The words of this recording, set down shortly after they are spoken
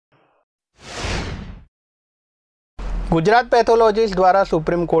Gujarat pathologist દ્વારા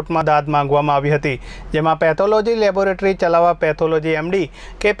supreme કોર્ટમાં દાદ માંગવામાં આવી હતી, જેમાં પેથોલોજી લેબોરેટરી ચલાવવા પેથોલોજી એમડી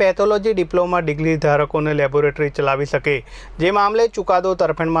કે પેથોલોજી ડિપ્લોમા ડિગ્રી ધારકોને લેબોરેટરી ચલાવી શકે, જે મામલે ચુકાદો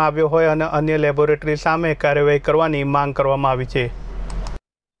તરફેણમાં આવ્યો હોય અને અન્ય લેબોરેટરી સામે કાર્યવાહી કરવાની માંગ કરવામાં આવી છે.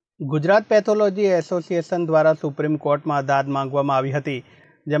 ગુજરાત પેથોલોજી એસોસિએશન દ્વારા સુપ્રીમ કોર્ટમાં દાદ માંગવામાં આવી હતી,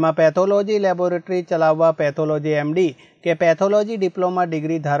 જેમાં પેથોલોજી લેબોરેટરી ચલાવવા પેથોલોજી એમડી કે પેથોલોજી ડિપ્લોમા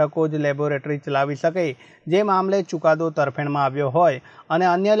ડિગ્રી ધારકો જ લેબોરેટરી ચલાવી શકે, જે મામલે ચુકાદો તરફેણમાં આવ્યો હોય અને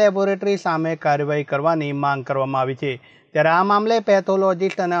અન્ય લેબોરેટરી સામે કાર્યવાહી કરવાની માંગ કરવામાં આવી છે. ત્યારે આ મામલે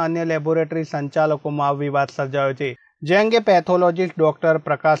પેથોલોજીસ્ટ અને અન્ય લેબોરેટરી સંચાલકોમાં વિવાદ સર્જાયો છે, જે અંગે પેથોલોજીસ્ટ ડૉક્ટર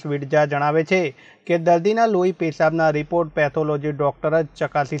પ્રકાશ વિડજા જણાવે છે કે દર્દીના લોહી પેશાબના રિપોર્ટ પેથોલોજી ડૉક્ટર જ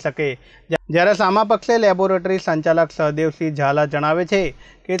ચકાસી શકે, જ્યારે સામા પક્ષે લેબોરેટરી સંચાલક સહદેવસિંહ ઝાલા જણાવે છે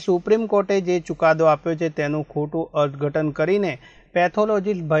કે સુપ્રીમ કોર્ટે જે ચુકાદો આપ્યો છે તેનું ખોટું અર્થઘટન કરીને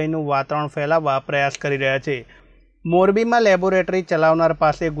પેથોલોજીસ્ટ ભયનું વાતાવરણ ફેલાવવા પ્રયાસ કરી રહ્યા છે. મોરબીમાં લેબોરેટરી ચલાવનાર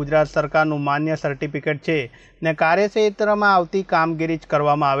પાસે ગુજરાત સરકારનું માન્ય સર્ટિફિકેટ છે ને કાર્યક્ષેત્રમાં આવતી કામગીરી જ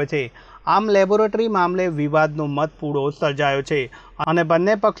કરવામાં આવે છે. આમ લેબોરેટરી મામલે વિવાદનો મતપૂડો સર્જાયો છે અને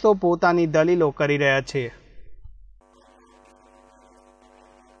બંને પક્ષો પોતાની દલીલો કરી રહ્યા છે.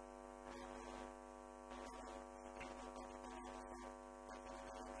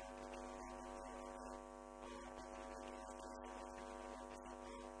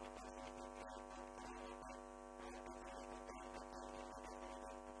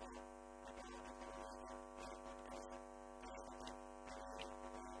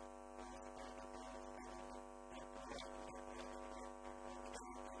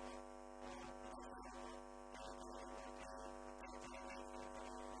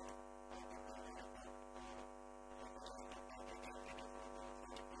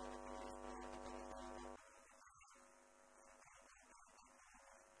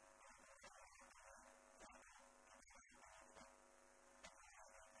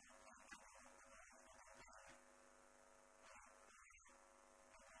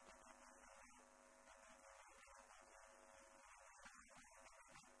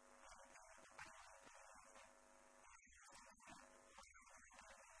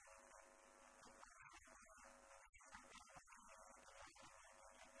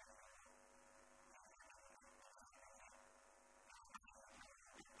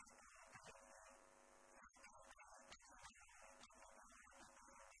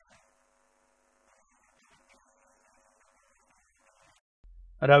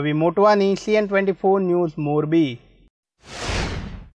 રવિ મોટવાની CN24 ન્યૂઝ મોરબી.